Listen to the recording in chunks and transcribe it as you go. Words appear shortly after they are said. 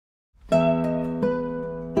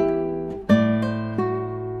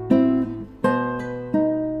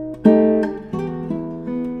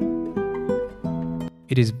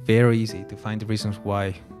it is very easy to find the reasons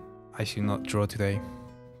why I should not draw today.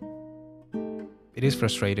 It is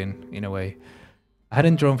frustrating in a way. I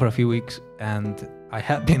hadn't drawn for a few weeks, and I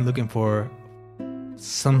had been looking for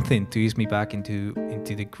something to ease me back into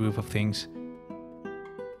the groove of things.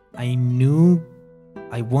 I knew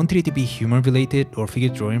I wanted it to be human related or figure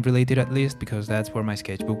drawing related at least, because that's where my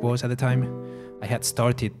sketchbook was at the time. I had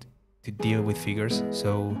started to deal with figures,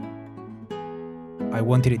 so I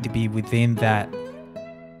wanted it to be within that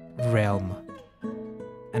realm,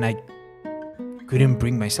 and I couldn't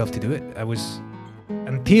bring myself to do it. I was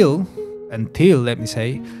until let me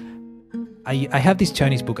say, I have this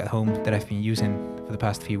Chinese book at home that I've been using for the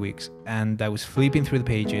past few weeks, and I was flipping through the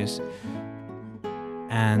pages,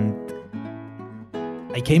 and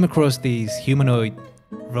I came across these humanoid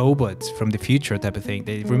robots from the future type of thing.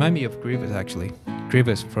 They remind me of Grievous, actually.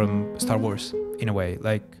 Grievous from Star Wars, in a way,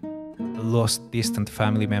 like a lost, distant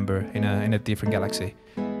family member in a different galaxy.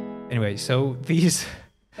 Anyway, so these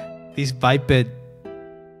biped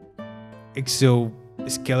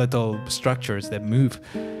exoskeletal structures that move,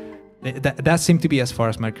 that seemed to be as far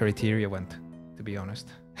as my criteria went, to be honest.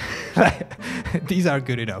 These are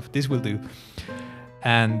good enough. This will do.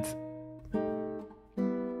 And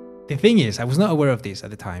the thing is, I was not aware of this at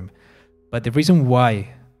the time, but the reason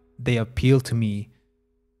why they appealed to me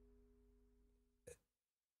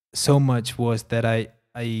so much was that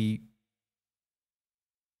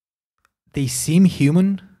they seem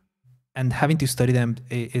human, and having to study them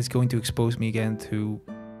is going to expose me again to,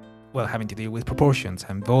 well, having to deal with proportions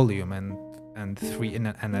and volume and a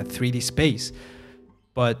 3D space.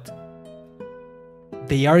 But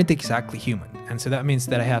they aren't exactly human, and so that means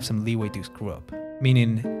that I have some leeway to screw up.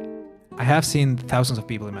 Meaning, I have seen thousands of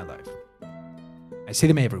people in my life. I see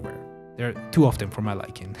them everywhere. They're too often for my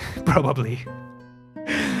liking, probably.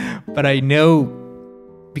 But I know,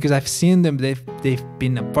 because I've seen them, they've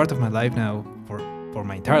been a part of my life now for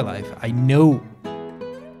my entire life. I know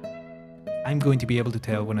I'm going to be able to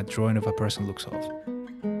tell when a drawing of a person looks off.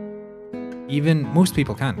 Even most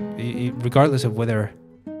people can, regardless of whether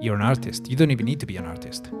you're an artist. You don't even need to be an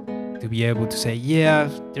artist to be able to say, yeah,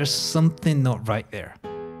 there's something not right there.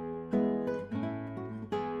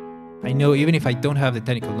 I know, even if I don't have the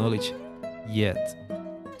technical knowledge yet,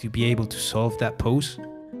 to be able to solve that pose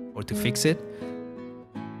or to fix it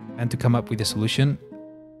and to come up with a solution,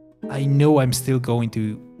 I know I'm still going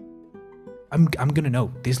to, I'm gonna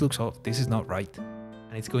know this looks off, this is not right,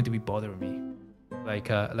 and it's going to be bothering me, like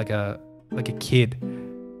a kid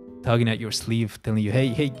tugging at your sleeve, telling you,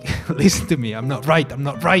 hey, listen to me, I'm not right.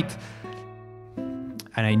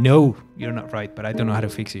 And I know you're not right, but I don't know how to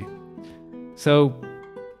fix you. So,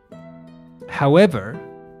 however,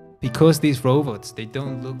 because these robots, they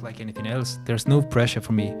don't look like anything else, there's no pressure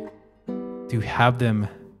for me to have them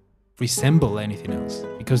resemble anything else,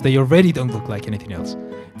 because they already don't look like anything else.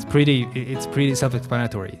 It's pretty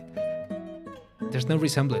self-explanatory. There's no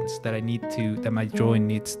resemblance that my drawing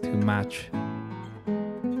needs to match.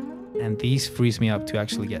 And this frees me up to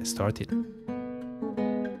actually get started.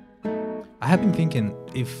 I have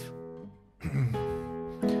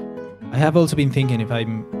also been thinking if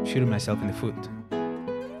I'm shooting myself in the foot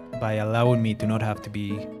by allowing me to not have to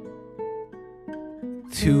be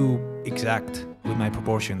too exact with my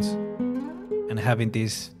proportions and having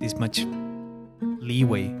this much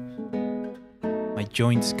leeway. My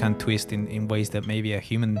joints can twist in ways that maybe a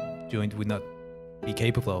human joint would not be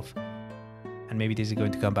capable of. And maybe this is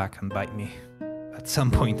going to come back and bite me at some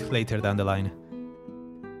point later down the line.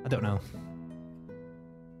 I don't know.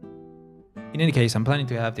 In any case, I'm planning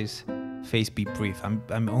to have this phase be brief.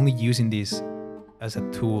 I'm only using this as a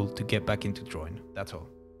tool to get back into drawing. That's all.